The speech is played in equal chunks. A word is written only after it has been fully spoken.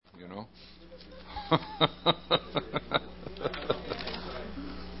know.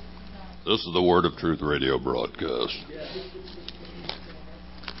 This is the Word of Truth radio broadcast.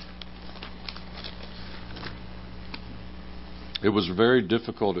 It was very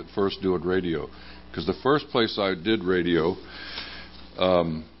difficult at first doing radio, because the first place I did radio,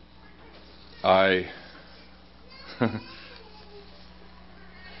 I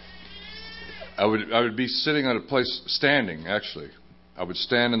would be sitting at a place, standing actually. I would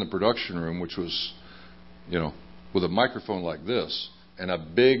stand in the production room, which was, with a microphone like this, and a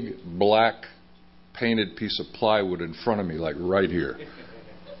big black painted piece of plywood in front of me, like right here.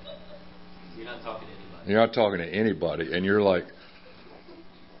 You're not talking to anybody. You're not talking to anybody, and you're like,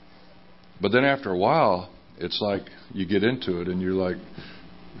 but then after a while, it's like you get into it, and you're like,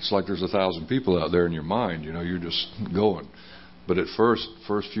 it's like there's 1,000 people out there in your mind, you're just going. But at first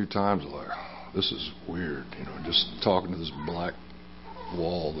few times, I'm like, this is weird, just talking to this black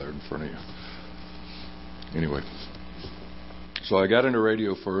wall there in front of you. Anyway, so I got into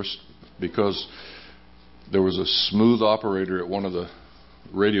radio first because there was a smooth operator at one of the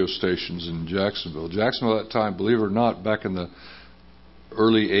radio stations in Jacksonville. Jacksonville at that time, believe it or not, back in the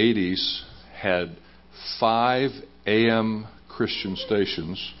early 80s, had 5 AM Christian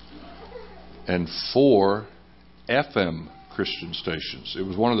stations and 4 FM Christian stations. It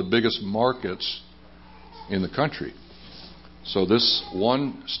was one of the biggest markets in the country. So this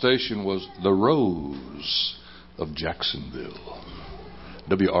one station was the Rose of Jacksonville,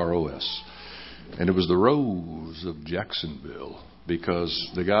 WROS. And it was the Rose of Jacksonville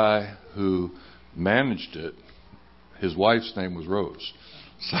because the guy who managed it, his wife's name was Rose.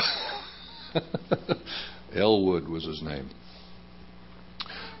 So Elwood was his name.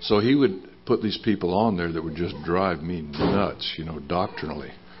 So he would put these people on there that would just drive me nuts, doctrinally.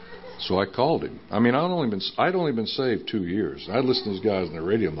 So I called him. I mean, I'd only been saved 2 years. I'd listen to these guys on the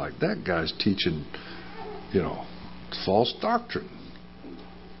radio. I'm like, that guy's teaching, false doctrine.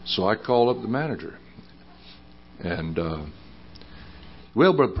 So I called up the manager. And,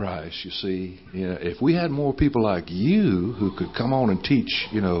 well, Brother Price, you see, if we had more people like you who could come on and teach,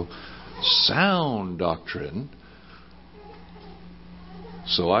 sound doctrine.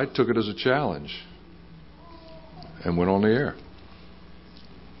 So I took it as a challenge and went on the air.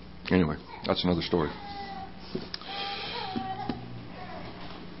 Anyway, that's another story.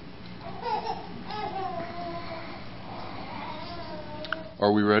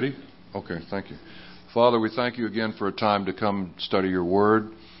 Are we ready? Okay, thank you. Father, we thank you again for a time to come study your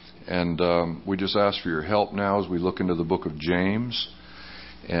word. And we just ask for your help now as we look into the book of James.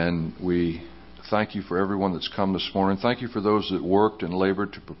 And we thank you for everyone that's come this morning. Thank you for those that worked and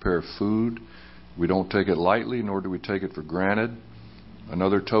labored to prepare food. We don't take it lightly, nor do we take it for granted.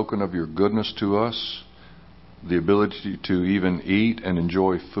 Another token of your goodness to us, the ability to even eat and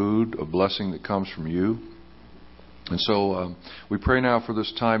enjoy food, a blessing that comes from you. And so we pray now for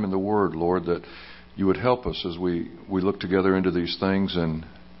this time in the Word, Lord, that you would help us as we look together into these things and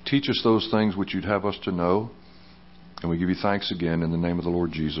teach us those things which you'd have us to know. And we give you thanks again in the name of the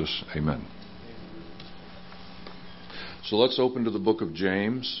Lord Jesus. Amen. So let's open to the book of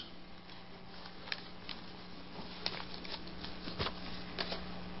James.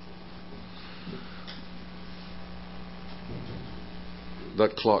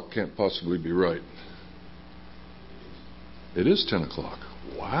 That clock can't possibly be right. It is 10 o'clock.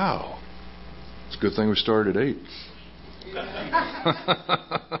 Wow. It's a good thing we started at 8.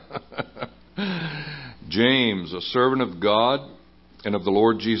 James, a servant of God and of the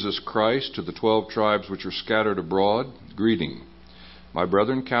Lord Jesus Christ, to the 12 tribes which are scattered abroad, greeting. My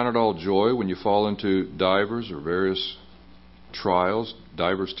brethren, count it all joy when you fall into divers or various trials,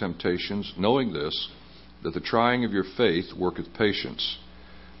 divers temptations, knowing this, that the trying of your faith worketh patience.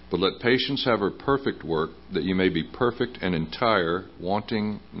 But let patience have her perfect work, that ye may be perfect and entire,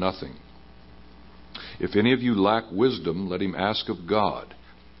 wanting nothing. If any of you lack wisdom, let him ask of God,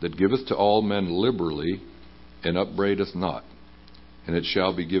 that giveth to all men liberally, and upbraideth not, and it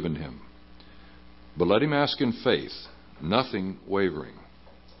shall be given him. But let him ask in faith, nothing wavering.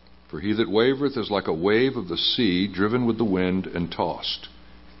 For he that wavereth is like a wave of the sea, driven with the wind and tossed.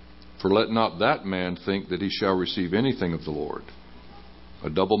 For let not that man think that he shall receive anything of the Lord. A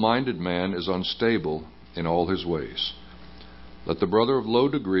double-minded man is unstable in all his ways. Let the brother of low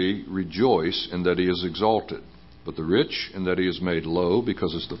degree rejoice in that he is exalted, but the rich in that he is made low,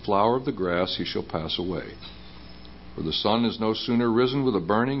 because as the flower of the grass he shall pass away. For the sun is no sooner risen with a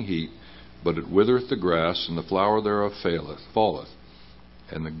burning heat, but it withereth the grass, and the flower thereof falleth,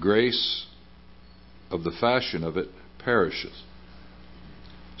 and the grace of the fashion of it perisheth.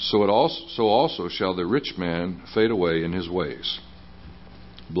 So also shall the rich man fade away in his ways.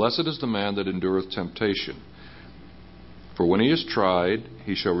 Blessed is the man that endureth temptation. For when he is tried,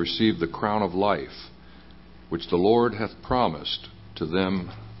 he shall receive the crown of life, which the Lord hath promised to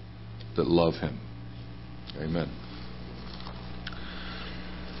them that love him. Amen.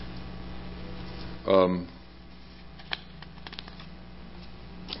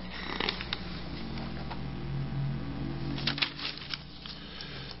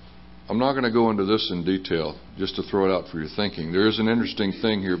 I'm not going to go into this in detail, just to throw it out for your thinking. There is an interesting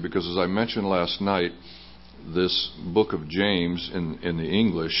thing here because, as I mentioned last night, this book of James in the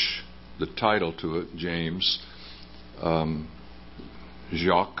English, the title to it, James,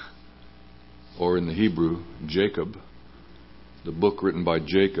 Jacques, or in the Hebrew, Jacob, the book written by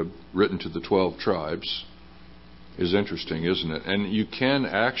Jacob, written to the 12 tribes, is interesting, isn't it? And you can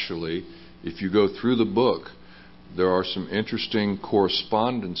actually, if you go through the book, there are some interesting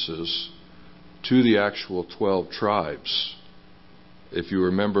correspondences to the actual 12 tribes. If you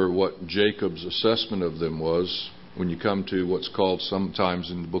remember what Jacob's assessment of them was, when you come to what's called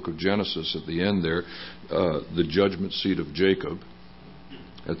sometimes in the book of Genesis at the end there, the judgment seat of Jacob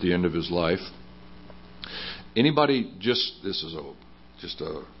at the end of his life. Anybody this is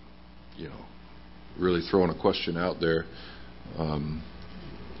really throwing a question out there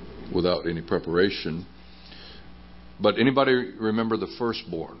without any preparation. But anybody remember the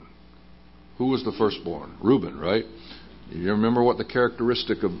firstborn? Who was the firstborn? Reuben, right? You remember what the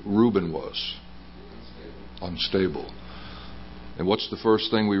characteristic of Reuben was? Unstable. And what's the first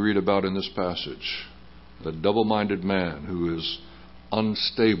thing we read about in this passage? A double-minded man who is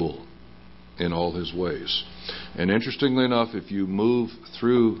unstable in all his ways. And interestingly enough, if you move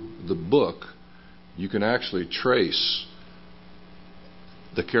through the book, you can actually trace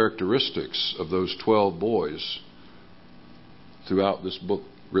the characteristics of those 12 boys throughout this book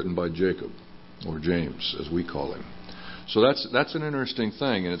written by Jacob, or James, as we call him. So that's an interesting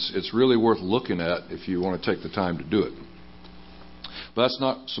thing, and it's really worth looking at if you want to take the time to do it. But that's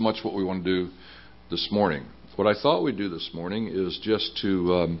not so much what we want to do this morning. What I thought we'd do this morning is just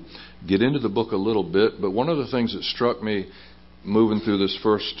to get into the book a little bit. But one of the things that struck me moving through this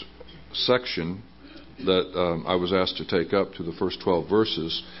first section that I was asked to take up to the first 12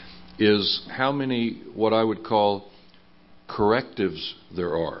 verses is how many what I would call correctives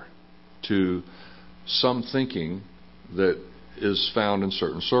there are to some thinking that is found in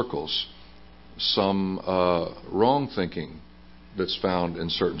certain circles, some wrong thinking that's found in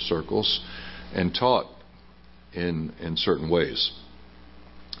certain circles and taught in certain ways.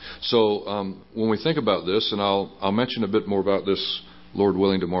 So when we think about this, and I'll mention a bit more about this, Lord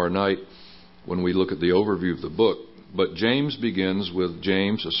willing, tomorrow night when we look at the overview of the book. But James begins with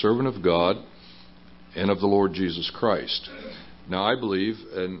James, a servant of God and of the Lord Jesus Christ. Now I believe,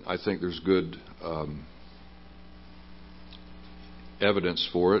 and I think there's good evidence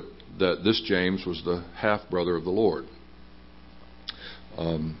for it, that this James was the half-brother of the Lord.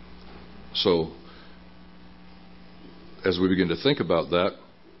 So as we begin to think about that,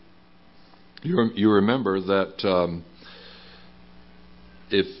 you remember that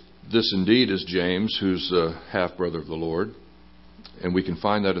if this indeed is James, who's the half-brother of the Lord, and we can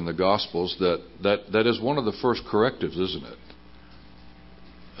find that in the Gospels, that is one of the first correctives, isn't it?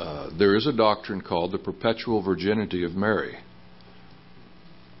 There is a doctrine called the perpetual virginity of Mary,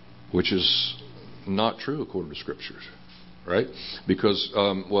 which is not true according to Scriptures, right? Because,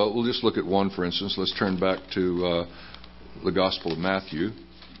 we'll just look at one, for instance. Let's turn back to the Gospel of Matthew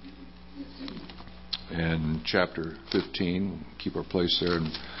and chapter 15. Keep our place there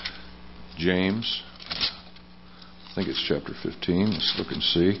in James. I think it's chapter 15. Let's look and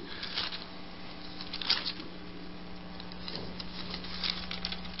see.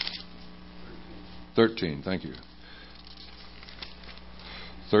 Thank you.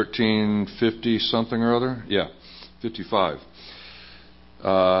 1350 something or other? Yeah, 55.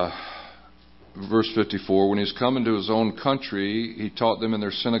 Verse 54, when he's come into his own country, he taught them in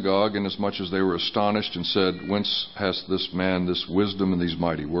their synagogue, inasmuch as they were astonished, and said, Whence hath this man this wisdom and these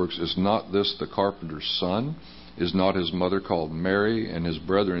mighty works? Is not this the carpenter's son? Is not his mother called Mary, and his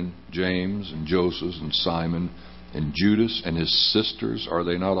brethren James and Joseph and Simon and Judas, and his sisters, are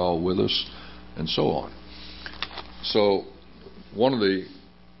they not all with us? And so on. So,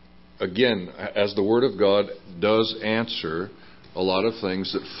 again, as the Word of God does answer a lot of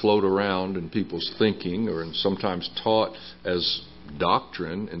things that float around in people's thinking, or sometimes taught as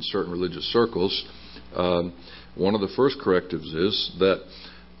doctrine in certain religious circles, one of the first correctives is that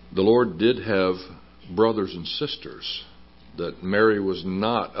the Lord did have brothers and sisters, that Mary was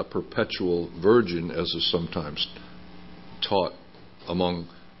not a perpetual virgin, as is sometimes taught among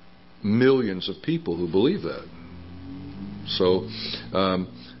millions of people who believe that. So,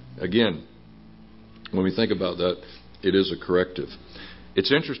 again, when we think about that, it is a corrective.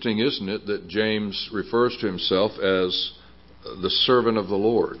 It's interesting, isn't it, that James refers to himself as the servant of the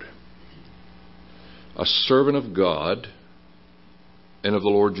Lord. A servant of God and of the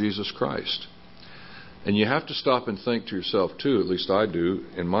Lord Jesus Christ. And you have to stop and think to yourself too, at least I do,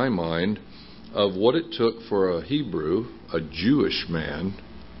 in my mind, of what it took for a Hebrew, a Jewish man,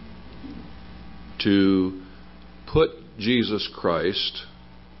 to put Jesus Christ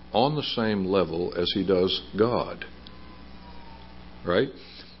on the same level as he does God. Right?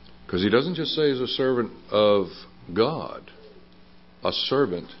 Because he doesn't just say he's a servant of God, a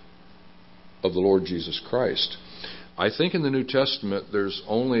servant of the Lord Jesus Christ. I think in the New Testament there's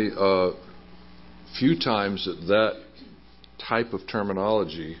only a few times that that type of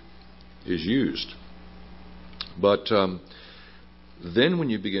terminology is used. But then when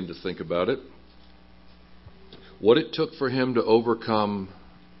you begin to think about it, what it took for him to overcome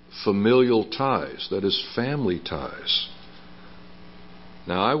familial ties, that is, family ties.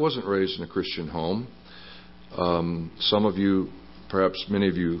 Now, I wasn't raised in a Christian home. Some of you, perhaps many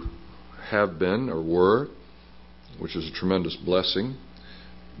of you, have been or were, which is a tremendous blessing.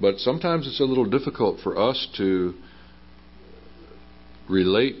 But sometimes it's a little difficult for us to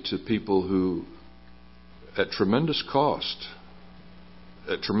relate to people who, at tremendous cost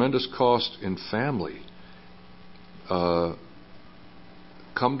in family, come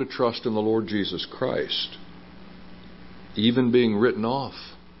to trust in the Lord Jesus Christ, even being written off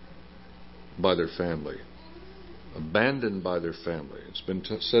by their family, abandoned by their family. It's been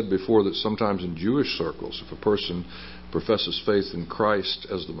said before that sometimes in Jewish circles, if a person professes faith in Christ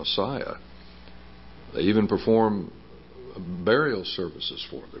as the Messiah, they even perform burial services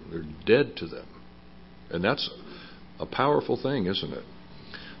for them. They're dead to them. And that's a powerful thing, isn't it?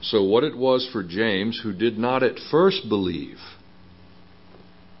 So what it was for James, who did not at first believe,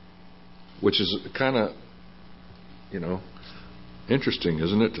 which is kind of, interesting,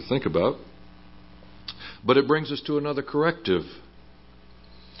 isn't it, to think about? But it brings us to another corrective.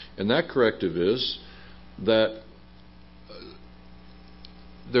 And that corrective is that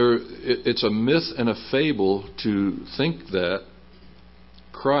it's a myth and a fable to think that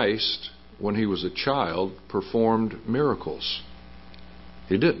Christ, when he was a child, performed miracles.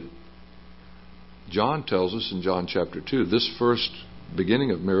 He didn't. John tells us in John chapter 2, this first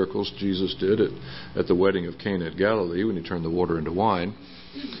beginning of miracles Jesus did at the wedding of Cana at Galilee when he turned the water into wine.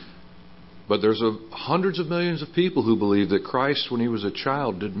 But there's hundreds of millions of people who believe that Christ, when he was a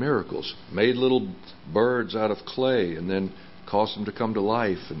child, did miracles. Made little birds out of clay and then caused them to come to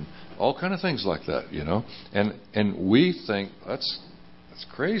life and all kind of things like that, And we think that's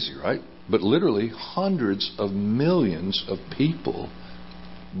crazy, right? But literally hundreds of millions of people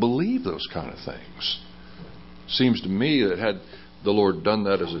believe those kind of things. Seems to me that had the Lord done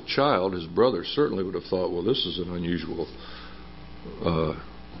that as a child, his brother certainly would have thought, well, this is an unusual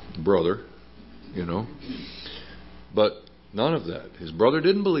brother, But none of that. His brother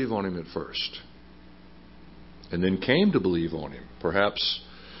didn't believe on him at first, and then came to believe on him. Perhaps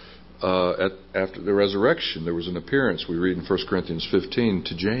after the resurrection, there was an appearance, we read in 1 Corinthians 15,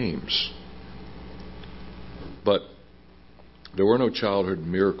 to James. But there were no childhood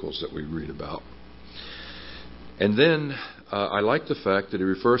miracles that we read about. And then I like the fact that he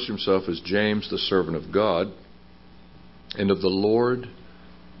refers to himself as James, the servant of God, and of the Lord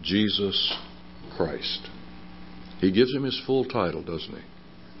Jesus Christ. He gives him his full title, doesn't he?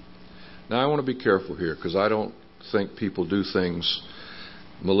 Now, I want to be careful here, because I don't think people do things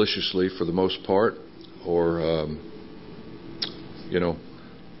maliciously for the most part, or,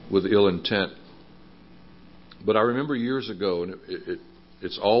 with ill intent. But I remember years ago, and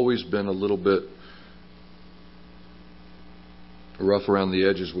it's always been a little bit rough around the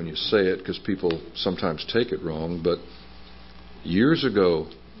edges when you say it, because people sometimes take it wrong. But years ago,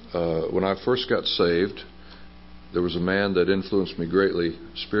 when I first got saved, there was a man that influenced me greatly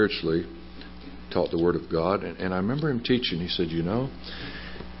spiritually, taught the Word of God, and I remember him teaching. He said,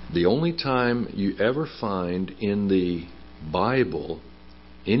 the only time you ever find in the Bible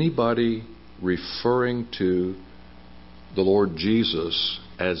anybody referring to the Lord Jesus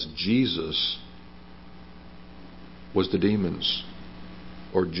as Jesus was the demons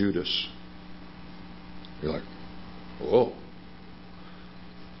or Judas. You're like, whoa.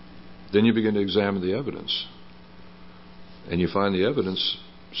 Then you begin to examine the evidence, and you find the evidence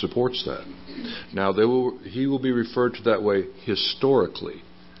supports that. Now, he will be referred to that way historically.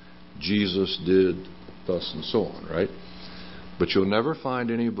 Jesus did thus and so on, right? But you'll never find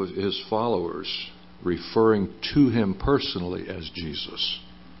any of his followers referring to him personally as Jesus.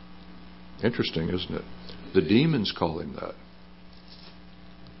 Interesting, isn't it? The demons call him that.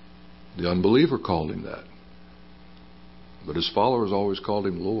 The unbeliever called him that. But his followers always called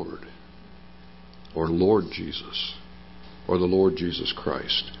him Lord, or Lord Jesus, or the Lord Jesus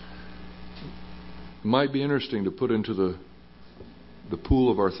Christ. It might be interesting to put into the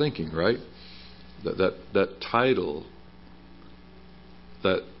pool of our thinking, right? That title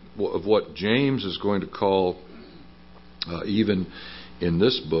of what James is going to call, even in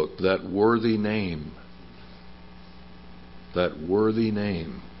this book, that worthy name. That worthy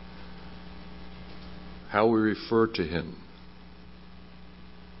name. How we refer to him.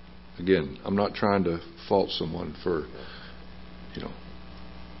 Again, I'm not trying to fault someone for,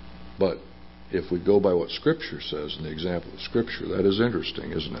 but if we go by what Scripture says and the example of Scripture, that is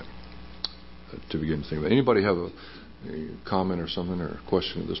interesting, isn't it? To begin to think about. Anybody have a comment or something or a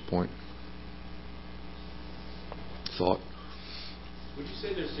question at this point? Thought? Would you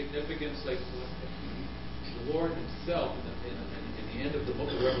say there's significance, like the Lord Himself, in the end of the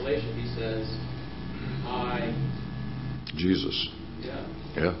book of Revelation, He says, Jesus. Yeah.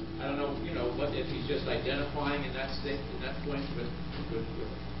 Yeah. I don't know, what if He's just identifying in that point with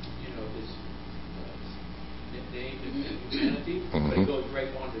His name and humanity, but it goes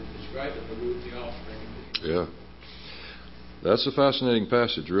right on to describe it, the root, the offspring. Yeah. That's a fascinating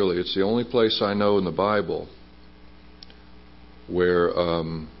passage, really. It's the only place I know in the Bible where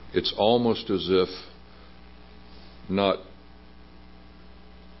it's almost as if, not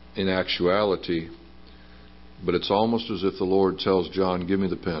in actuality, but it's almost as if the Lord tells John, give me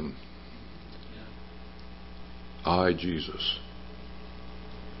the pen. I, Jesus,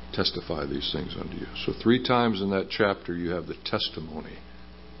 testify these things unto you. So 3 times in that chapter you have the testimony.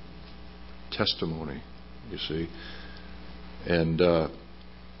 Testimony, you see. And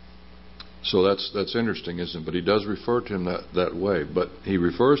so that's interesting, isn't it? But he does refer to him that way. But he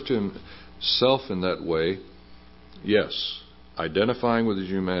refers to himself in that way, yes, identifying with his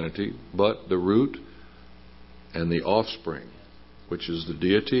humanity, but the root and the offspring, which is the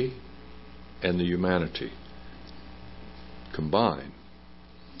deity and the humanity combined.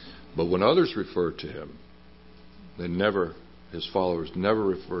 But when others refer to him, his followers never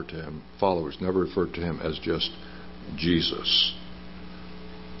refer to him as just Jesus.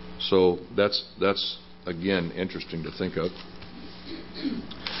 So that's again interesting to think of.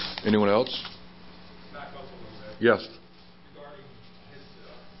 Anyone else? Back up a little bit. Yes. Regarding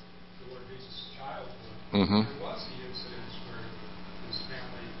the Lord Jesus' childhood, Mm-hmm. there was the incidents where his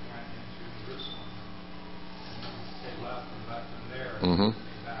family went into Jerusalem and they left and left him there. Mm-hmm. And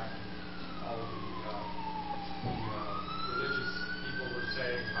came back. All of the religious people were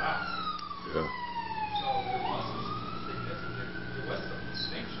saying, "Wow." Yeah. So there was a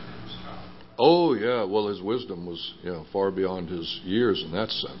distinction in his childhood. Oh yeah. Well, his wisdom was far beyond his years in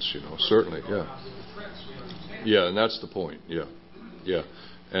that sense. Certainly. Yeah. Yeah, and that's the point. Yeah. Yeah.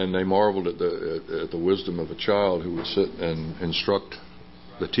 And they marveled at the wisdom of a child who would sit and instruct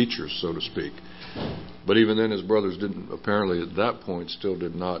the teachers, so to speak. But even then, his brothers didn't, apparently at that point, still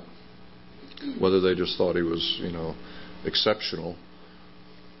did not, whether they just thought he was, exceptional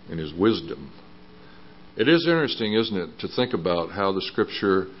in his wisdom. It is interesting, isn't it, to think about how the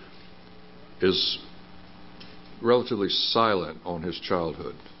Scripture is relatively silent on his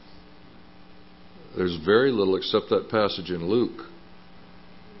childhood. There's very little except that passage in Luke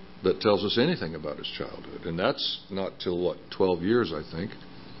that tells us anything about his childhood. And that's not till, 12 years, I think.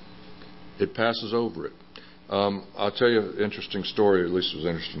 It passes over it. I'll tell you an interesting story, at least it was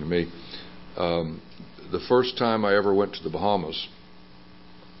interesting to me. The first time I ever went to the Bahamas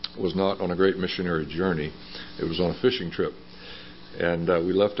was not on a great missionary journey. It was on a fishing trip. And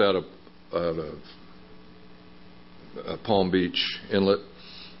we left out of Palm Beach Inlet,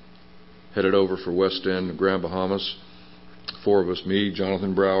 headed over for West End, Grand Bahamas. 4 of us, me,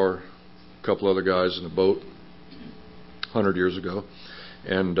 Jonathan Brower, a couple other guys in a boat, 100 years ago.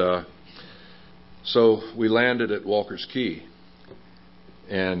 And so we landed at Walker's Key.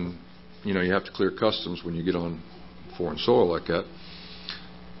 And, you have to clear customs when you get on foreign soil like that.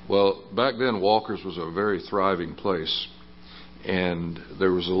 Well, back then, Walker's was a very thriving place. And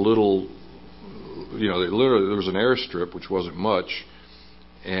there was a little, there was an airstrip, which wasn't much.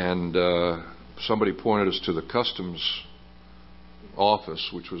 And somebody pointed us to the customs office,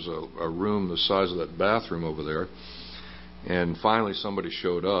 which was a room the size of that bathroom over there. And finally somebody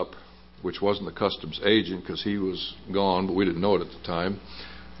showed up, which wasn't the customs agent because he was gone, but we didn't know it at the time.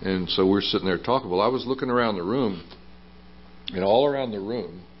 And so we're sitting there talking. Well, I was looking around the room, and all around the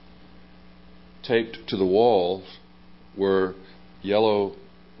room, taped to the walls, were yellow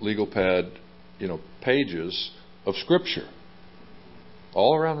legal pad, pages of Scripture.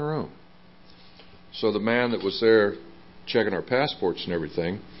 All around the room. So the man that was there checking our passports and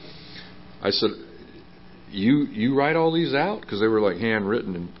everything I said, you write all these out? Because they were like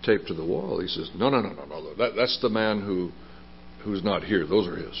handwritten and taped to the wall. He says, no. That's the man who's not here. Those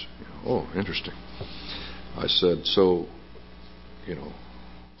are his. Oh, interesting. I said, so,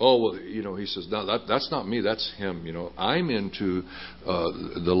 oh, well, he says, no, that's not me. That's him. I'm into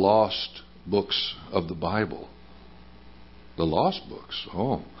the lost books of the Bible. The lost books.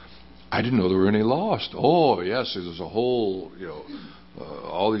 Oh, I didn't know there were any lost. Oh, yes, there's a whole,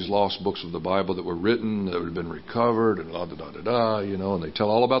 all these lost books of the Bible that were written, that had been recovered, and and they tell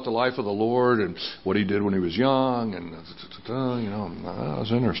all about the life of the Lord and what He did when He was young, and that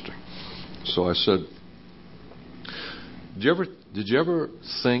was interesting. So I said, did you ever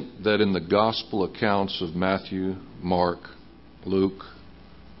think that in the gospel accounts of Matthew, Mark, Luke,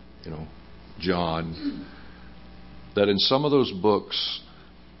 John, that in some of those books,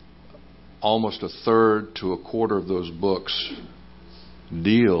 almost a third to a quarter of those books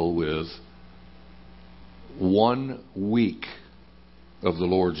deal with 1 week of the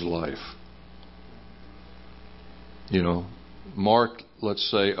Lord's life? Mark,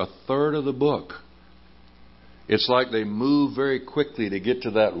 let's say, a third of the book. It's like they move very quickly to get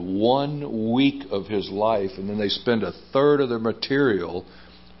to that 1 week of His life, and then they spend a third of their material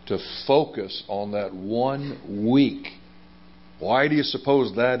to focus on that 1 week. Why do you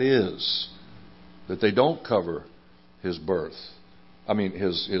suppose that is? That they don't cover His birth. I mean,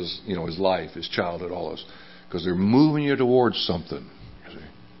 his life, His childhood, all this. Because they're moving you towards something. You see?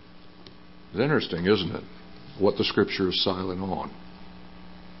 It's interesting, isn't it? What the Scripture is silent on.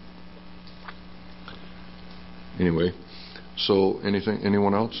 Anyway, so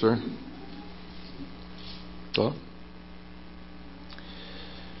anyone else there? Thought?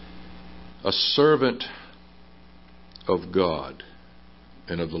 A servant of God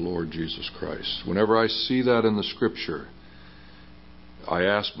and of the Lord Jesus Christ. Whenever I see that in the Scripture, I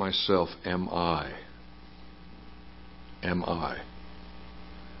ask myself, am I? Am I?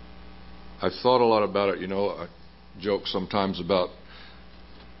 I've thought a lot about it. I joke sometimes about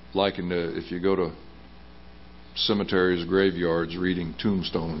if you go to cemeteries, graveyards, reading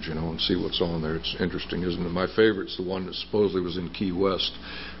tombstones, and see what's on there. It's interesting, isn't it? My favorite's the one that supposedly was in Key West,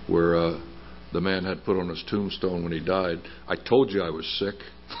 where the man had put on his tombstone when he died, "I told you I was sick."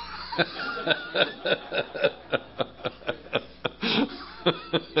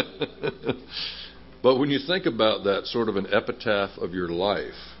 But when you think about that sort of an epitaph of your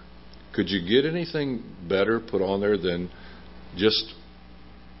life, could you get anything better put on there than just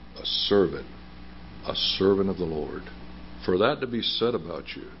a servant of the Lord? For that to be said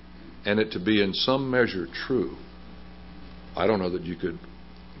about you, and it to be in some measure true, I don't know that you could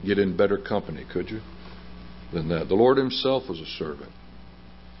get in better company, could you, than that? The Lord Himself was a servant.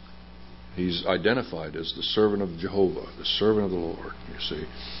 He's identified as the servant of Jehovah, the servant of the Lord, you see.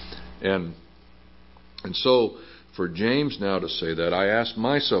 And so, for James now to say that, I ask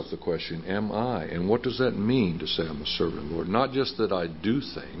myself the question, am I? And what does that mean to say I'm a servant of the Lord? Not just that I do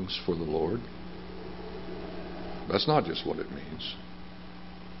things for the Lord. That's not just what it means.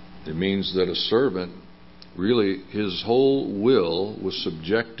 It means that a servant, really, his whole will was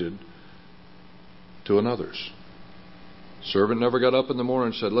subjected to another's. Servant never got up in the morning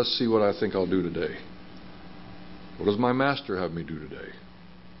and said, let's see what I think I'll do today. What does my master have me do today?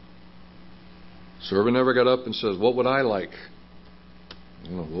 Servant never got up and says, what would I like?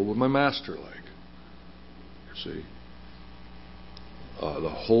 What would my master like? You see? The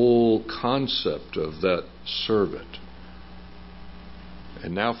whole concept of that servant.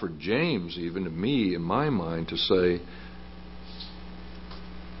 And now for James, even to me, in my mind, to say,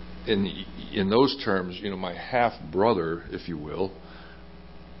 in those terms, my half-brother, if you will,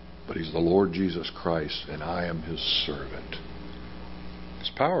 but he's the Lord Jesus Christ, and I am His servant.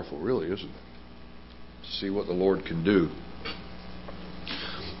 It's powerful, really, isn't it? To see what the Lord can do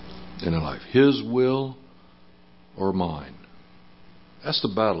in a life. His will or mine. That's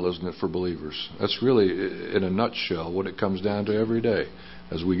the battle, isn't it, for believers? That's really, in a nutshell, what it comes down to every day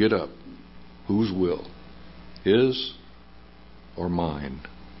as we get up. Whose will? His or mine?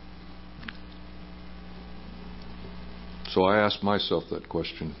 So I ask myself that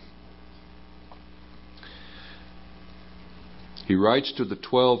question. He writes to the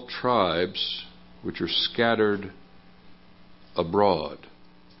 12 tribes which are scattered abroad.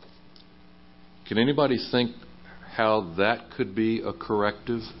 Can anybody think how that could be a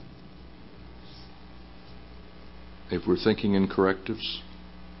corrective? If we're thinking in correctives?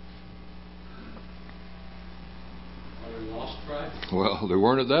 Are there lost tribes? Well, there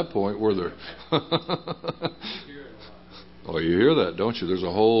weren't at that point, were there? Oh, you hear that, don't you? There's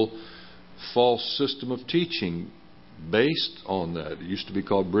a whole false system of teaching based on that. It used to be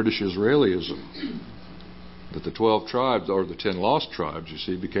called British Israelism. That the 12 tribes, or the 10 lost tribes, you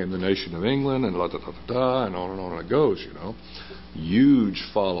see, became the nation of England, and and on it goes, Huge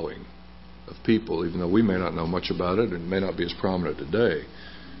following of people, even though we may not know much about it and may not be as prominent today.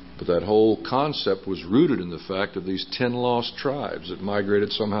 But that whole concept was rooted in the fact of these 10 lost tribes that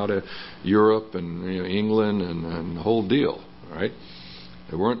migrated somehow to Europe and England and the whole deal. Right?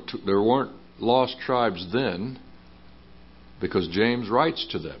 There weren't lost tribes then, because James writes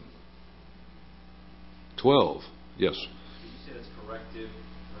to them. 12. Yes. Would you say that's corrective,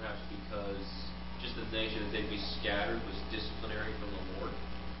 perhaps because just the nation that they'd be scattered was disciplinary from the Lord?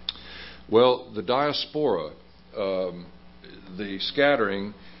 Well, the diaspora, the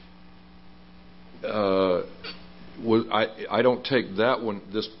scattering, I don't take that one,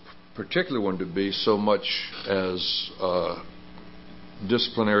 this particular one, to be so much as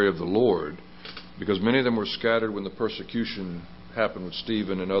disciplinary of the Lord, because many of them were scattered when the persecution happened with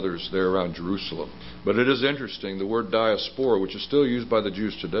Stephen and others there around Jerusalem. But it is interesting, the word diaspora, which is still used by the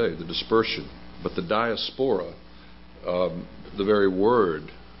Jews today, the dispersion, but the diaspora, the very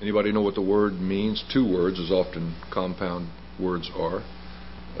word, anybody know what the word means? Two words, as often compound words are.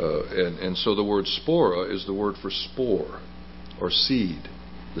 And so the word spora is the word for spore or seed.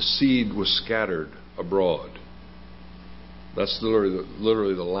 The seed was scattered abroad. That's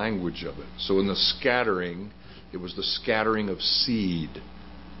literally the language of it. So in the scattering, it was the scattering of seed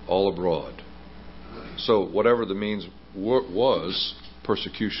all abroad. So whatever the means was,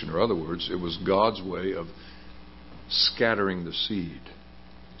 persecution or other words, it was God's way of scattering the seed,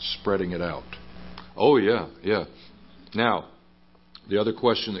 spreading it out. Oh, yeah. Now, the other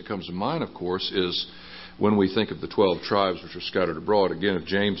question that comes to mind, of course, is when we think of the 12 tribes which are scattered abroad. Again, if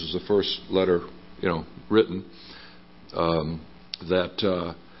James is the first letter, written,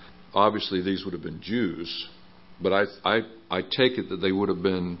 that obviously these would have been Jews. But I take it that they would have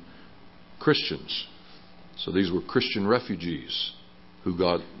been Christians. So these were Christian refugees who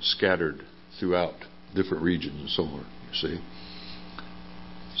God scattered throughout different regions and so on, you see.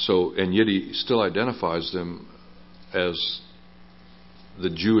 So, and yet he still identifies them as the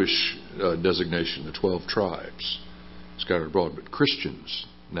Jewish designation, the 12 tribes scattered abroad, but Christians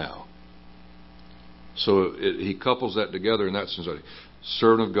now. So he couples that together in that sense.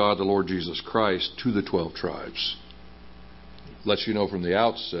 Servant of God, the Lord Jesus Christ, to the 12 tribes. Lets you know from the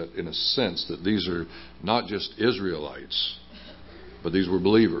outset, in a sense, that these are not just Israelites, but these were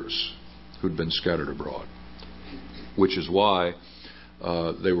believers who'd been scattered abroad. Which is why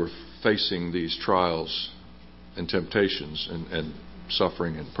they were facing these trials and temptations and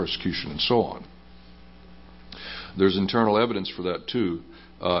suffering and persecution and so on. There's internal evidence for that too.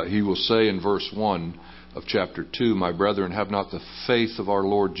 He will say in verse 1 of chapter 2, "My brethren, have not the faith of our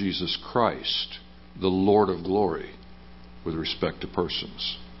Lord Jesus Christ, the Lord of glory," with respect to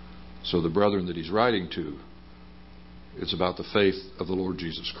persons. So the brethren that he's writing to, it's about the faith of the Lord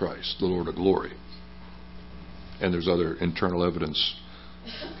Jesus Christ, the Lord of glory. And there's other internal evidence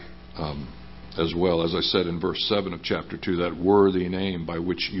as well. As I said in verse 7 of chapter 2, that worthy name by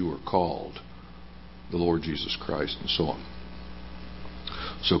which you are called, the Lord Jesus Christ, and so on.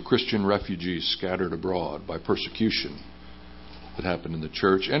 So Christian refugees scattered abroad by persecution that happened in the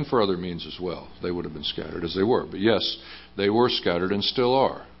church, and for other means as well. They would have been scattered as they were. But yes, they were scattered and still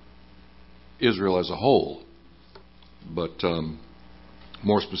are. Israel as a whole. But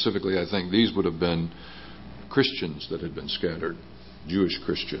more specifically, I think these would have been Christians that had been scattered, Jewish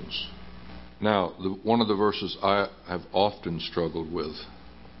Christians. Now, one of the verses I have often struggled with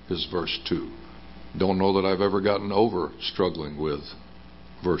is verse 2. Don't know that I've ever gotten over struggling with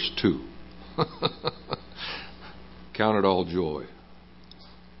verse 2. Count it all joy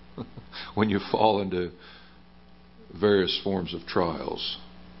when you fall into various forms of trials,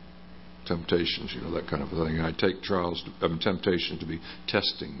 temptations, that kind of thing. And I take temptation to be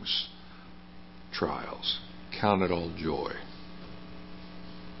testings, trials. Count it all joy.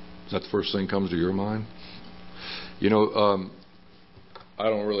 Is that the first thing that comes to your mind? I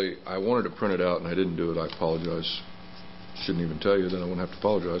wanted to print it out and I didn't do it. I apologize. Shouldn't even tell you, then I won't have to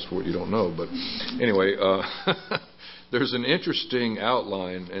apologize for what you don't know. But anyway, there's an interesting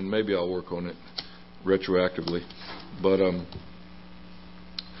outline, and maybe I'll work on it retroactively. But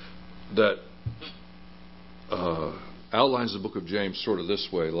that outlines the book of James sort of this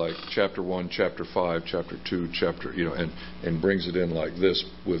way, like chapter 1, chapter 5, chapter 2, and brings it in like this,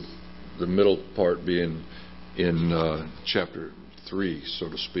 with the middle part being in chapter 3, so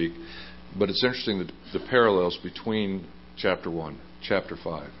to speak. But it's interesting that the parallels between chapter 1, chapter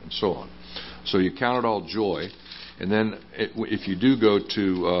 5, and so on. So you count it all joy. And then if you do go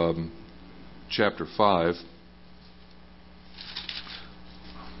to chapter 5,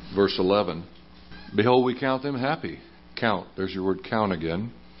 verse 11. Behold, we count them happy. Count. There's your word count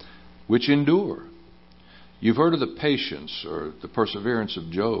again. Which endure. You've heard of the patience or the perseverance of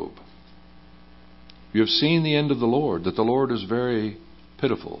Job. You have seen the end of the Lord, that the Lord is very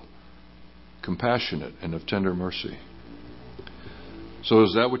pitiful, compassionate, and of tender mercy. So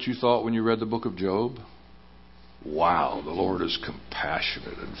is that what you thought when you read the book of Job? Wow, the Lord is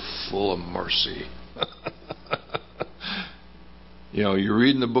compassionate and full of mercy. You know, you're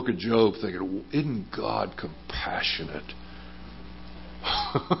reading the book of Job thinking, isn't God compassionate?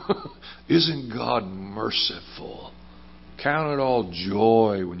 Isn't God merciful? Count it all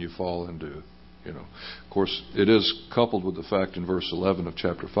joy when you fall into, Of course, it is coupled with the fact in verse 11 of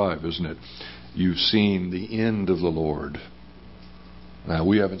chapter 5, isn't it? You've seen the end of the Lord. Now,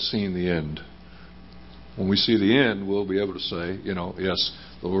 we haven't seen the end. When we see the end, we'll be able to say, yes,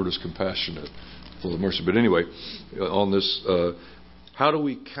 the Lord is compassionate, full of mercy. But anyway, on this, how do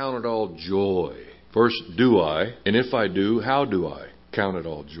we count it all joy? First, do I? And if I do, how do I count it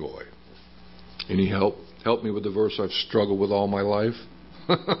all joy? Any help? Help me with the verse I've struggled with all my life.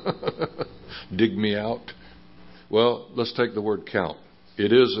 Dig me out. Well, let's take the word count.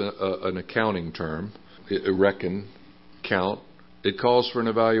 It is an accounting term. Reckon, count. It calls for an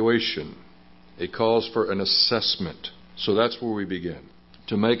evaluation. It calls for an assessment. So that's where we begin.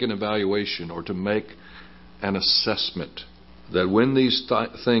 To make an evaluation or to make an assessment. That when these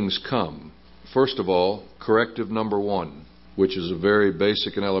things come, first of all, corrective number one, which is a very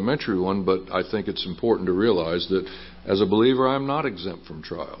basic and elementary one, but I think it's important to realize that as a believer, I'm not exempt from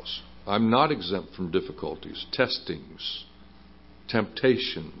trials. I'm not exempt from difficulties, testings,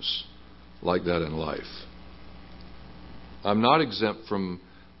 temptations like that in life. I'm not exempt from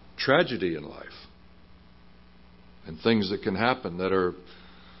tragedy in life and things that can happen that are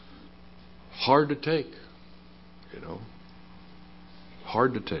hard to take,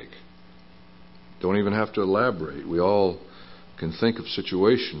 hard to take. Don't even have to elaborate. We all can think of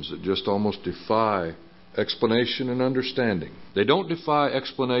situations that just almost defy explanation and understanding. They don't defy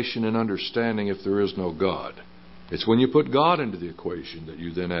explanation and understanding if there is no God. It's when you put God into the equation that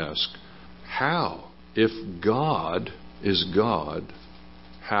you then ask, how? If God is God,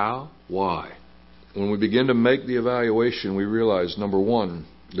 how? Why? When we begin to make the evaluation, we realize, number one,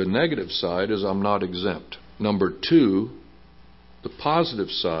 the negative side is I'm not exempt. Number two, the positive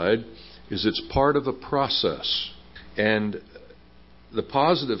side is it's part of a process. And the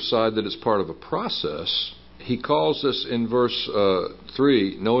positive side that it's part of a process, he calls this in verse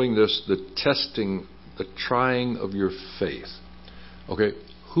 3, knowing this, the testing, the trying of your faith. Okay,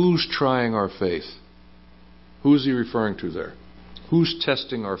 who's trying our faith? Who's he referring to there? Who's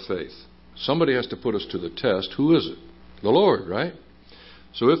testing our faith? Somebody has to put us to the test. Who is it? The Lord, right?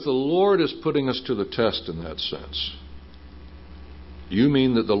 So if the Lord is putting us to the test in that sense, you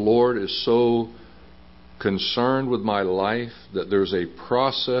mean that the Lord is so concerned with my life that there's a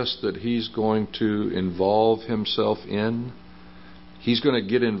process that He's going to involve Himself in? He's going to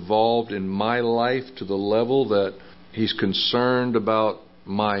get involved in my life to the level that He's concerned about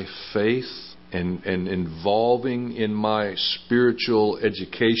my faith and involving in my spiritual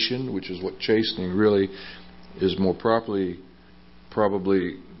education, which is what chastening really is more properly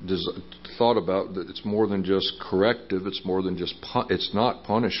probably thought about, that it's more than just corrective, it's more than just it's not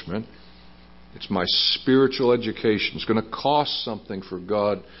punishment. It's my spiritual education. It's going to cost something for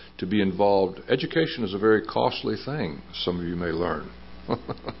God to be involved. Education is a very costly thing, some of you may learn.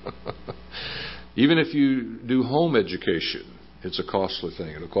 Even if you do home education, it's a costly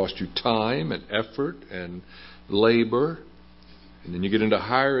thing. It'll cost you time and effort and labor. And then you get into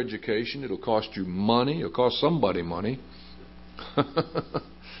higher education, it'll cost you money. It'll cost somebody money.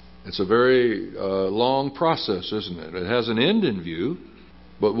 It's a very long process, isn't it? It has an end in view.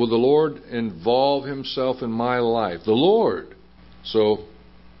 But will the Lord involve Himself in my life? The Lord. So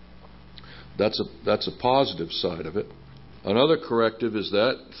that's a positive side of it. Another corrective is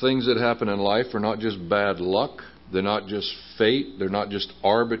that things that happen in life are not just bad luck. They're not just fate. They're not just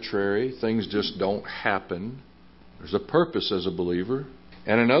arbitrary. Things just don't happen. There's a purpose as a believer.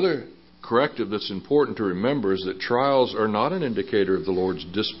 And another corrective that's important to remember is that trials are not an indicator of the Lord's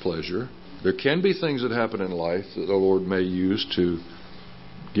displeasure. There can be things that happen in life that the Lord may use to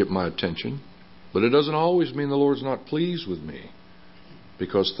get my attention, but it doesn't always mean the Lord's not pleased with me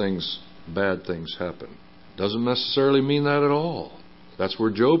because bad things happen. Doesn't necessarily mean that at all. That's where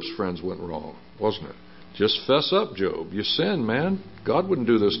Job's friends went wrong, wasn't it? Just fess up, Job. You sinned, man. God wouldn't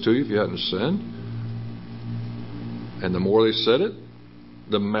do this to you if you hadn't sinned. And the more they said it,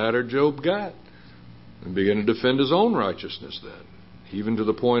 the madder Job got, and began to defend his own righteousness then, even to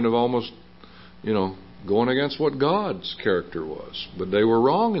the point of almost, going against what God's character was. But they were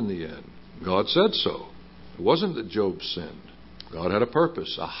wrong in the end. God said so. It wasn't that Job sinned. God had a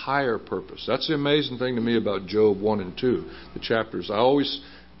purpose, a higher purpose. That's the amazing thing to me about Job 1 and 2, the chapters. I always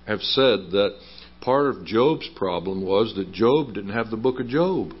have said that part of Job's problem was that Job didn't have the book of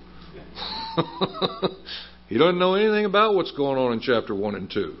Job. He doesn't know anything about what's going on in chapter 1 and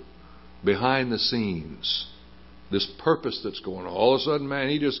 2. Behind the scenes. This purpose that's going on. All of a sudden, man,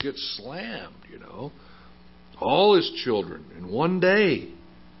 he just gets slammed, you know. All his children in one day.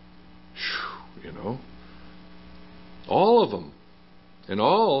 Whew, you know. All of them. And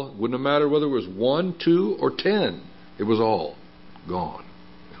all, wouldn't have mattered whether it was 1, 2, or 10. It was all gone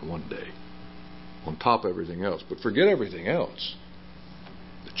in one day. On top of everything else. But forget everything else.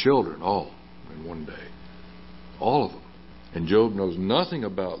 The children, all in one day. All of them. And Job knows nothing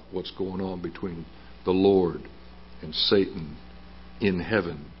about what's going on between the Lord and Satan in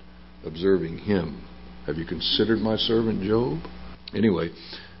heaven, observing him. Have you considered my servant Job? Anyway,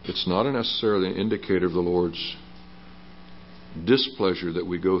 it's not necessarily an indicator of the Lord's displeasure that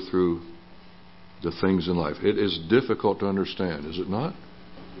we go through the things in life. It is difficult to understand, is it not?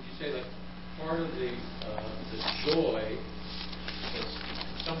 Would you say that part of the joy that's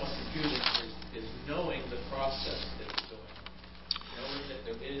somewhat confusing is knowing the process that it's going, knowing that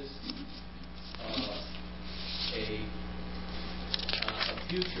there is a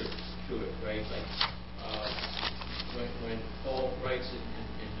future to it, right? Like when Paul writes in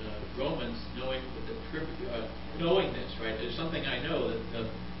Romans, knowing this, right? There's something I know that the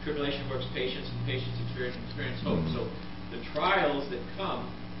tribulation works patience, and patience experience hope. So the trials that come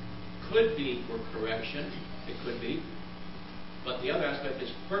could be for correction, it could be, but the other aspect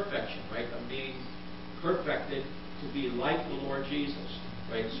is perfection, right? Of being perfected to be like the Lord Jesus,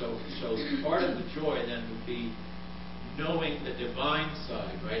 right? So part of the joy then would be knowing the divine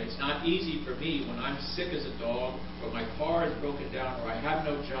side, right? It's not easy for me when I'm sick as a dog, or my car is broken down, or I have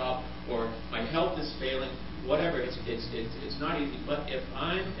no job, or my health is failing, whatever. It's not easy. But if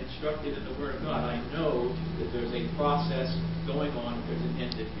I'm instructed in the Word of God, I know that there's a process going on. There's an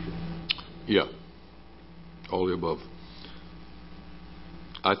end in view. Yeah. All the above.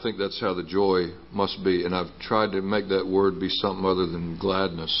 I think that's how the joy must be. And I've tried to make that word be something other than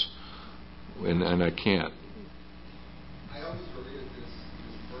gladness. And I can't. I always related this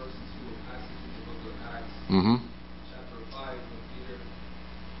verse to a passage in the book of Acts, chapter 5, when Peter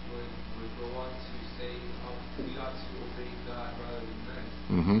would go on to say how we ought to obey God rather than men.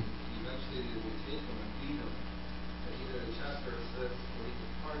 Eventually they would take him and beat him. And either the chapter says, "For he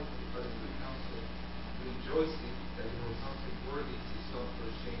departed from the presence of the council, rejoicing that he was counted worthy to suffer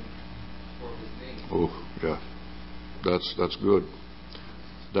shame for his name." Oh, yeah. That's good.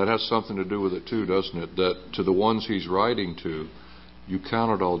 That has something to do with it too, doesn't it? That to the ones he's writing to, you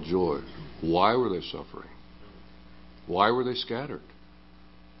count it all joy. Why were they suffering? Why were they scattered?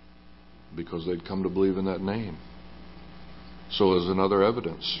 Because they'd come to believe in that name. So as another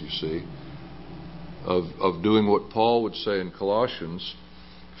evidence, you see, of doing what Paul would say in Colossians,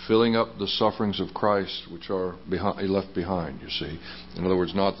 filling up the sufferings of Christ which are he left behind, you see. In other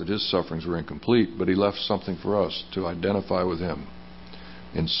words, not that his sufferings were incomplete, but he left something for us to identify with him.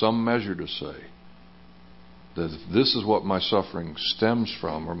 In some measure to say that if this is what my suffering stems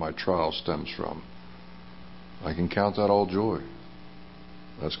from, or my trial stems from, I can count that all joy.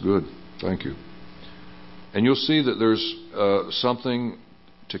 That's good. Thank you. And you'll see that there's something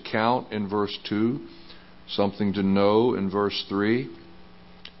to count in verse 2, something to know in verse 3,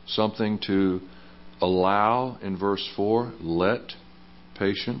 something to allow in verse 4, let,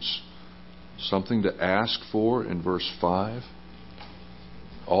 patience, something to ask for in verse 5.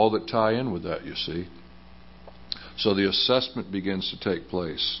 All that tie in with that, you see. So the assessment begins to take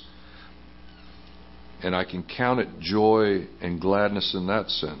place. And I can count it joy and gladness in that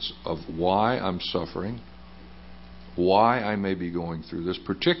sense of why I'm suffering, why I may be going through this,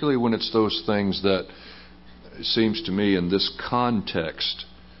 particularly when it's those things that, it seems to me in this context,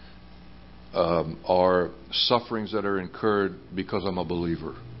 are sufferings that are incurred because I'm a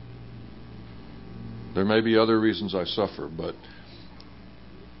believer. There may be other reasons I suffer, but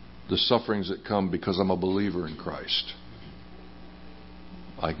the sufferings that come because I'm a believer in Christ,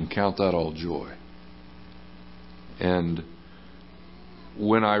 I can count that all joy. And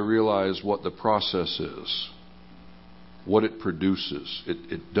when I realize what the process is, what it produces,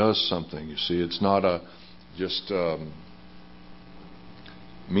 it does something, you see. It's not just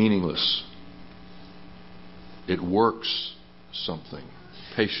meaningless. It works something,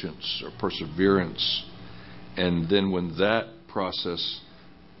 patience or perseverance. And then when that process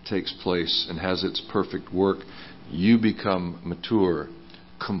takes place and has its perfect work, you become mature,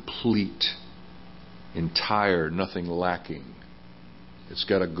 complete, entire, nothing lacking. It's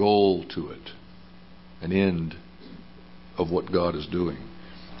got a goal to it, an end of what God is doing.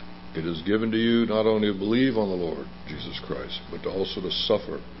 It is given to you not only to believe on the Lord Jesus Christ, but also to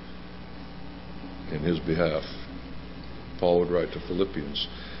suffer in His behalf. Paul would write to Philippians,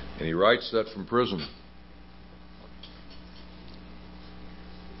 and he writes that from prison.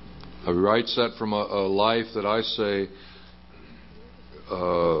 He writes that from a life that I say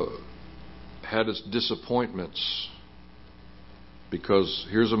had its disappointments, because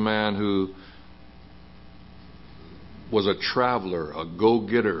here's a man who was a traveler, a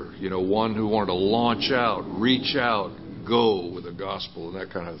go-getter, one who wanted to launch out, reach out, go with the gospel and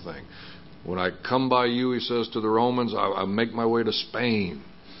that kind of thing. When I come by you, he says to the Romans, I make my way to Spain.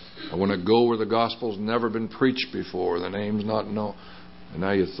 I want to go where the gospel's never been preached before, the name's not known. And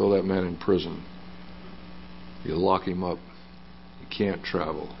now you throw that man in prison. You lock him up. He can't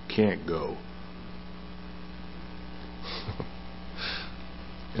travel, can't go.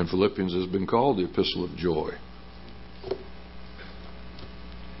 And Philippians has been called the epistle of joy.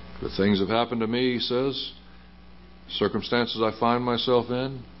 The things have happened to me, he says, circumstances I find myself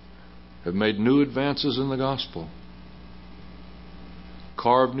in, have made new advances in the gospel,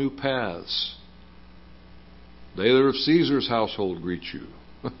 carved new paths. They that are of Caesar's household greet you.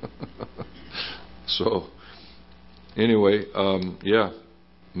 So, anyway,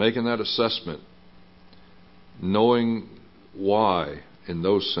 making that assessment, knowing why in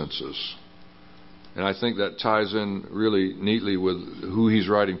those senses. And I think that ties in really neatly with who he's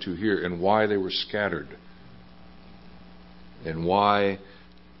writing to here and why they were scattered and why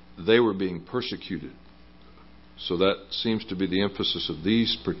they were being persecuted. So that seems to be the emphasis of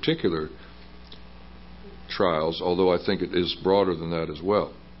these particular trials, although I think it is broader than that as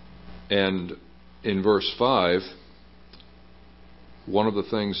well. And in verse 5, one of the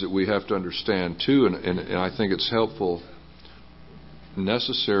things that we have to understand too, and I think it's helpful,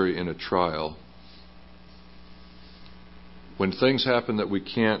 necessary in a trial, when things happen that we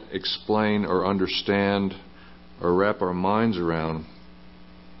can't explain or understand or wrap our minds around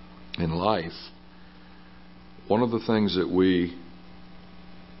in life, one of the things that we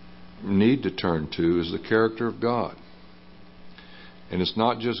need to turn to is the character of God. And it's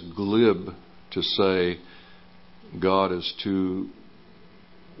not just glib to say God is too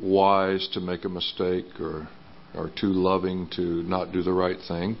wise to make a mistake or too loving to not do the right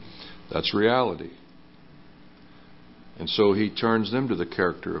thing. That's reality. And so he turns them to the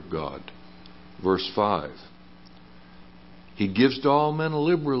character of God. Verse 5. He gives to all men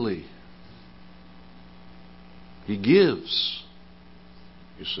liberally. He gives.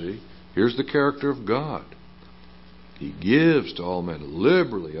 You see, here's the character of God. He gives to all men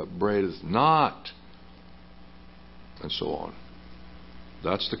liberally, upbraideth not, and so on.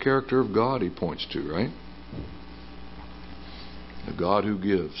 That's the character of God he points to, right? The God who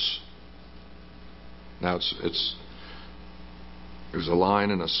gives. Now there's a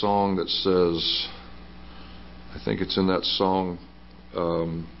line in a song that says, I think it's in that song,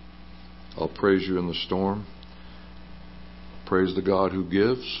 I'll praise you in the storm. Praise the God who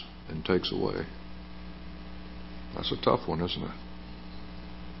gives and takes away. That's a tough one, isn't it?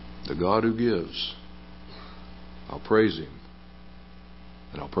 The God who gives. I'll praise Him.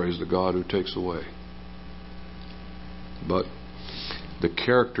 And I'll praise the God who takes away. But the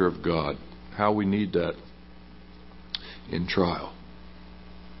character of God, how we need that in trial.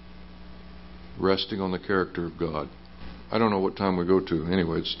 Resting on the character of God. I don't know what time we go to.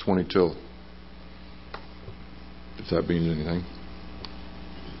 Anyway, it's 20 till. If that means anything.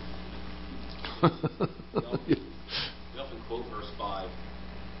 We often quote verse 5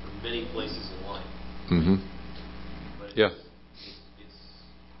 from many places in life. Mm-hmm. But Yeah. It's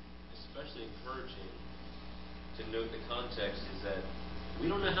especially encouraging to note the context is that we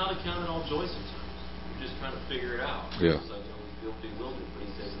don't know how to count it all joy sometimes. We're just trying to figure it out. Yeah. It's like, we feel bewildered. But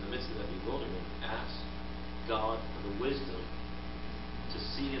he says in the midst of that bewilderment, ask God for the wisdom to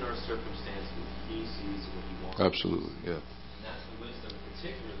see in our circumstance what He sees and what He wants. Absolutely, yeah. And that's the wisdom,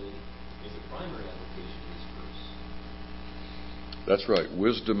 particularly, is the primary application of this verse. That's right.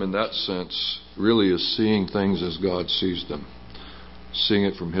 Wisdom in that sense really is seeing things as God sees them. Seeing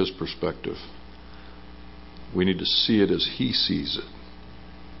it from His perspective. We need to see it as He sees it.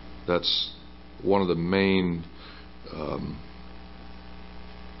 That's one of the main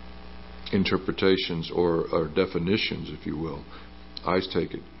interpretations or definitions, if you will. I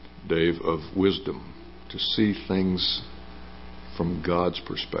take it, Dave, of wisdom. To see things from God's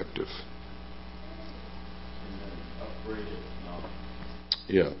perspective.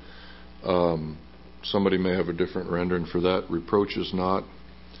 Yeah. Somebody may have a different rendering for that. Reproaches not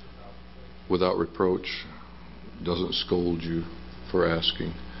without reproach, doesn't scold you for asking.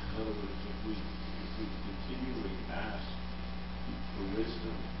 In other words, if we continually ask for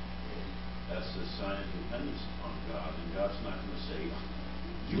wisdom, that's a sign of dependence upon God, and God's not going to say,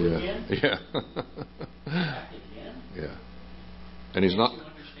 "You again? Yeah. Back again?" Yeah. And He's not. Don't you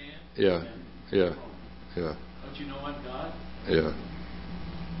understand? Yeah. Yeah. Yeah. Don't you know I'm God? Yeah.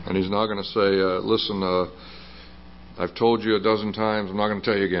 And He's not going to say, "Listen, I've told you a dozen times. I'm not going to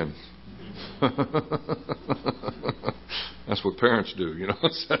tell you again." That's what parents do, you know.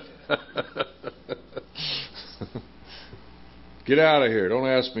 Get out of here. Don't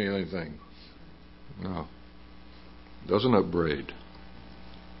ask me anything. No. Doesn't upbraid.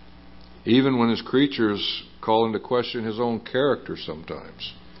 Even when His creatures call into question His own character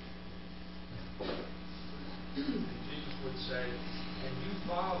sometimes. Jesus would say, "And you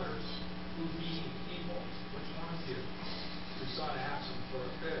fathers who being evil, which one of you, whose son asks him for a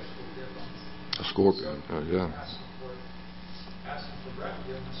fish, will give him A scorpion. Yeah. ask him for bread,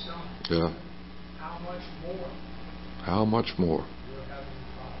 give him a stone? Yeah. How much more How much more? your heavenly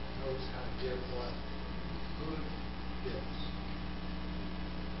Father knows how to give what good gifts?"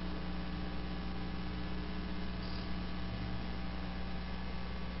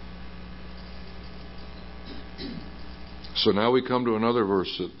 So now we come to another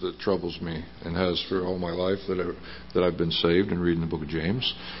verse that troubles me and has for all my life that I've been saved and reading the book of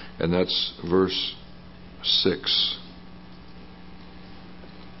James, and that's verse 6.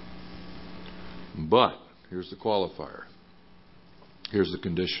 But, here's the qualifier. Here's the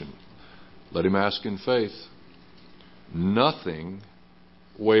condition. Let him ask in faith. Nothing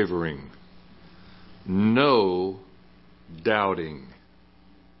wavering. No doubting.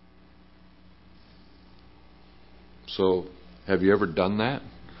 So, have you ever done that?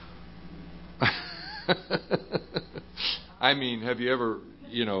 I mean, have you ever,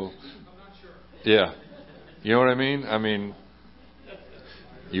 I'm not sure. yeah. You know what I mean? I mean,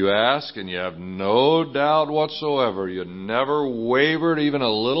 you ask and you have no doubt whatsoever. You never wavered even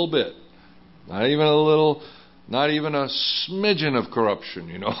a little bit. Not even a little, not even a smidgen of corruption,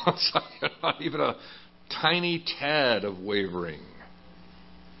 you know. It's like not even a tiny tad of wavering.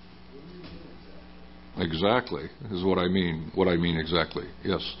 Exactly is what I mean. What I mean exactly.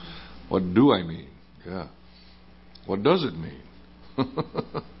 Yes. What do I mean? Yeah. What does it mean?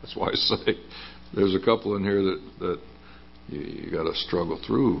 That's why I say there's a couple in here that you got to struggle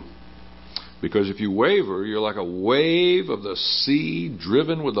through. Because if you waver, you're like a wave of the sea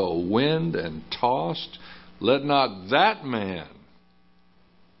driven with a wind and tossed. Let not that man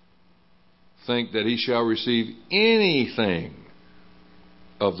think that he shall receive anything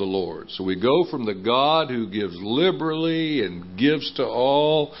of the Lord. So we go from the God who gives liberally and gives to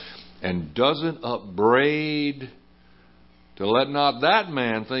all and doesn't upbraid to let not that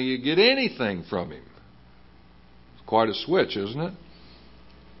man think you get anything from him. It's quite a switch, isn't it?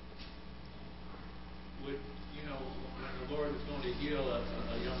 When the Lord was going to heal a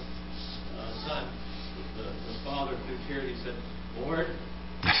young son, the father through charity said, "Lord,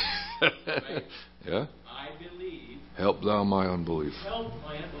 right? Yeah. I believe. Help thou my unbelief." Help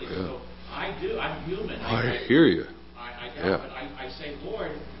my unbelief. Yeah. So I do. I'm human. I hear you. I doubt, Yeah. but I say,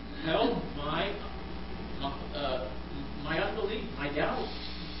 Lord, help my unbelief, my doubt.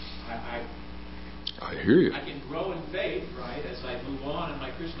 I hear you. I can grow in faith, right, as I move on in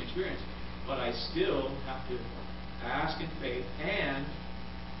my Christian experience, but I still have to ask in faith and,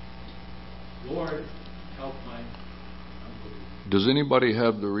 Lord, help my unbelief. Does anybody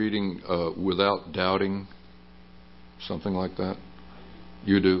have the reading without doubting? Something like that?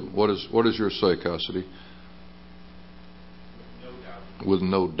 You do. What does yours say, Cassidy? No doubt. With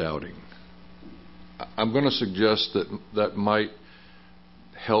no doubting. I'm going to suggest that might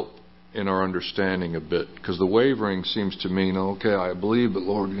help in our understanding a bit, because the wavering seems to mean, okay, I believe, but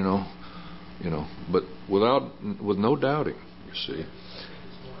Lord, you know, but with no doubting, you see. I think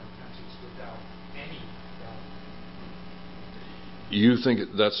it's more intense without any doubt. You think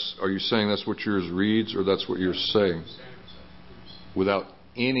are you saying that's what yours reads, or that's what you're saying? Without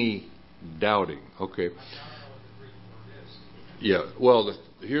any doubting. Okay. Yeah. Well,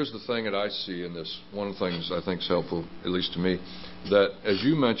 here's the thing that I see in this. One of the things I think is helpful, at least to me, that as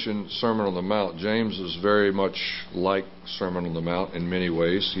you mentioned, Sermon on the Mount, James is very much like Sermon on the Mount in many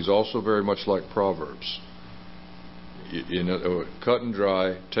ways. He's also very much like Proverbs. You know, cut and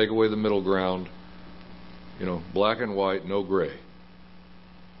dry, take away the middle ground, black and white, no gray.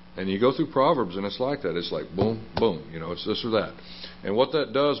 And you go through Proverbs and it's like that. It's like boom, boom, it's this or that. And what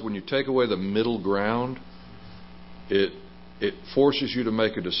that does, when you take away the middle ground, it forces you to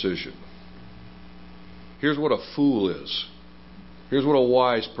make a decision. Here's what a fool is. Here's what a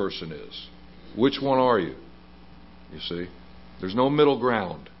wise person is. Which one are you? You see? There's no middle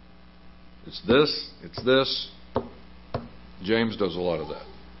ground. It's this. James does a lot of that.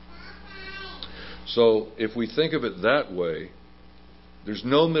 So if we think of it that way, there's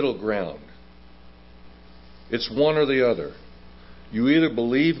no middle ground. It's one or the other. You either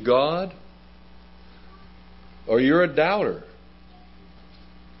believe God or you're a doubter.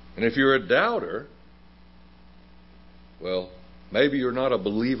 And if you're a doubter, well, maybe you're not a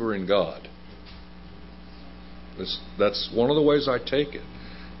believer in God. That's one of the ways I take it.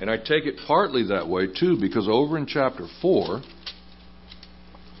 And I take it partly that way too, because over in chapter 4,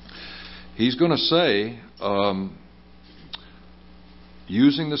 he's going to say,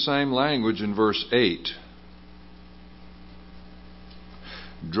 using the same language in verse 8,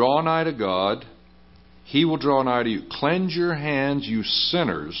 draw nigh to God, He will draw nigh to you. Cleanse your hands, you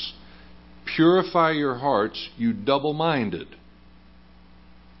sinners. Purify your hearts, you double-minded.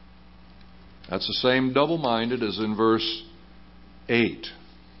 That's the same double-minded as in verse 8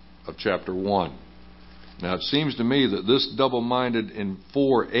 of chapter 1. Now it seems to me that this double-minded in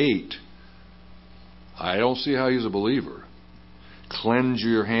 4:8, I don't see how he's a believer. Cleanse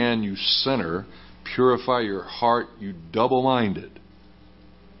your hand, you sinner. Purify your heart, you double-minded.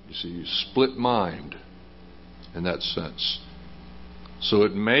 You see, you split mind in that sense. So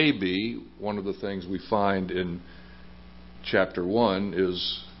it may be one of the things we find in chapter 1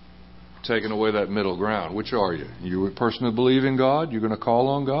 is taking away that middle ground. Which are you? You a person who believes in God? You're going to call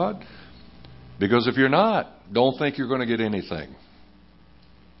on God? Because if you're not, don't think you're going to get anything.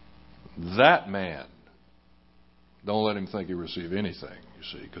 That man, don't let him think he receive anything, you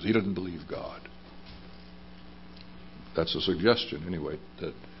see, because he doesn't believe God. That's a suggestion, anyway,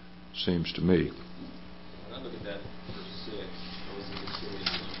 that seems to me. When I look at that verse 6, I wasn't considering a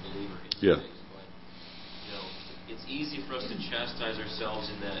believer in Yeah. things, but it's easy for us to chastise ourselves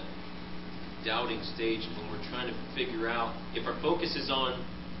in that doubting stage when we're trying to figure out if our focus is on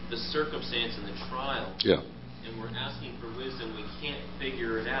the circumstance and the trial. Yeah. And we're asking for wisdom, we can't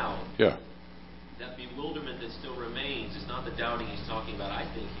figure it out. Yeah. That bewilderment that still remains is not the doubting he's talking about, I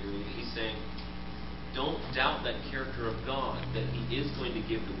think, here. He's saying, don't doubt that character of God, that He is going to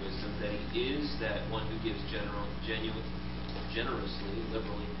give the wisdom, that He is that one who gives generously,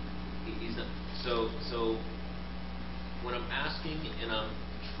 liberally. He's not, so when I'm asking and I'm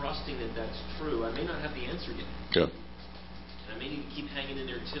trusting that that's true, I may not have the answer yet. Yeah. And I may need to keep hanging in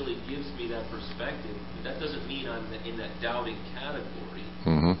there until He gives me that perspective. But that doesn't mean I'm in that doubting category.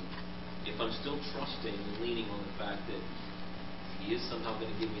 Mm-hmm. If I'm still trusting and leaning on the fact that He is somehow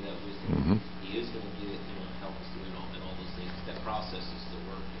going to give me that wisdom, Mm-hmm. He is going to give it, help us do it and all those things. That process is still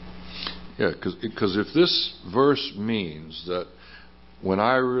working. Yeah, because if this verse means that when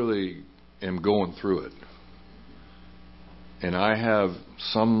I really am going through it, and I have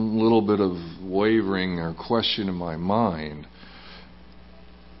some little bit of wavering or question in my mind,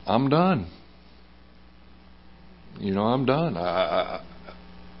 I'm done. I'm done.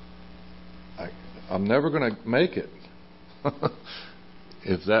 I'm never going to make it.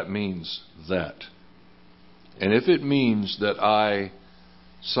 If that means that. And if it means that I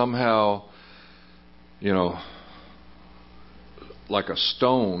somehow, like a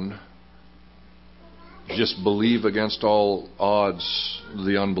stone, just believe against all odds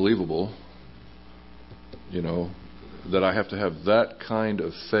the unbelievable, that I have to have that kind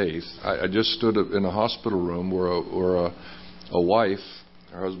of faith. I just stood in a hospital room where a wife,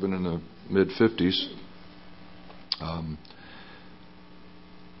 her husband in the mid-50s,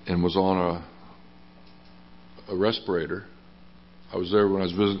 and was on a respirator. I was there when I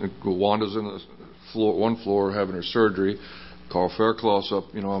was visiting. Wanda's in the one floor having her surgery. Carl Fairclough's up,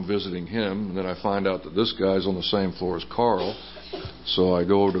 I'm visiting him. And then I find out that this guy's on the same floor as Carl. So I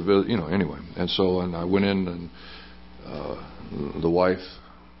go over to visit, anyway. And I went in, and the wife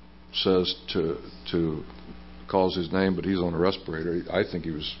says to calls his name, but he's on a respirator. I think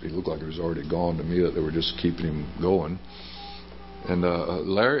he looked like he was already gone to me, that they were just keeping him going. And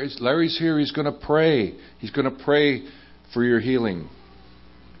Larry's here. He's going to pray. He's going to pray for your healing.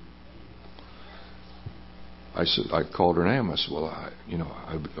 I called her name. I said, well,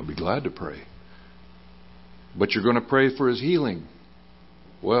 I'll be glad to pray. But you're going to pray for his healing.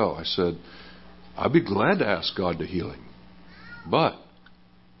 Well, I said, I'd be glad to ask God to heal him. But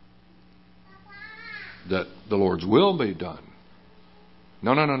that the Lord's will be done.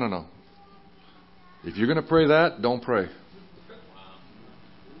 No. If you're going to pray that, don't pray.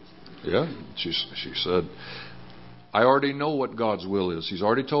 Yeah, she said, I already know what God's will is. He's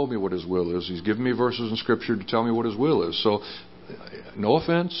already told me what His will is. He's given me verses in Scripture to tell me what His will is. So, no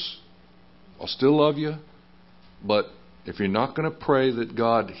offense. I'll still love you. But If you're not going to pray that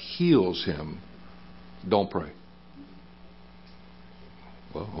God heals him, don't pray.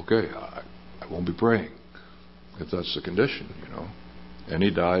 Well, okay, I won't be praying if that's the condition, And he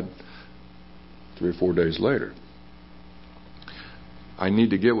died 3 or 4 days later. I need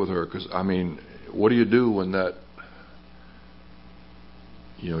to get with her because, what do you do when that,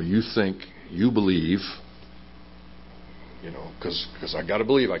 you think, you believe, because I got to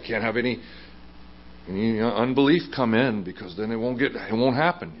believe. I can't have any unbelief come in, because then it won't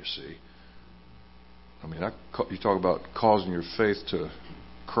happen, you see. You talk about causing your faith to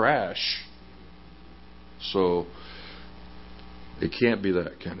crash. So it can't be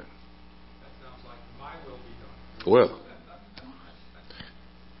that, can it? That sounds like my will be done. Well,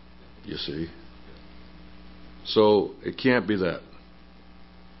 you see. So it can't be that.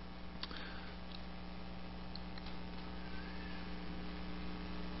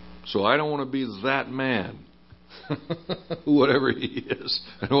 So I don't want to be that man, whatever he is,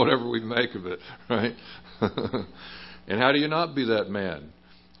 and whatever we make of it, right? And how do you not be that man?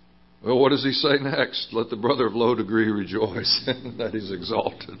 Well, what does he say next? Let the brother of low degree rejoice that he's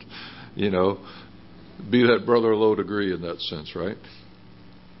exalted. Be that brother of low degree in that sense, right?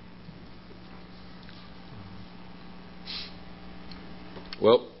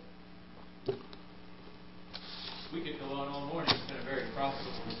 Well, we could go on all morning. It's been a very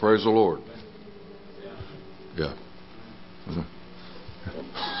profitable. Praise the Lord. Yeah.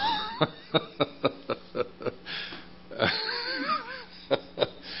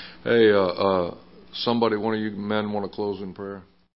 Hey, somebody, one of you men want to close in prayer?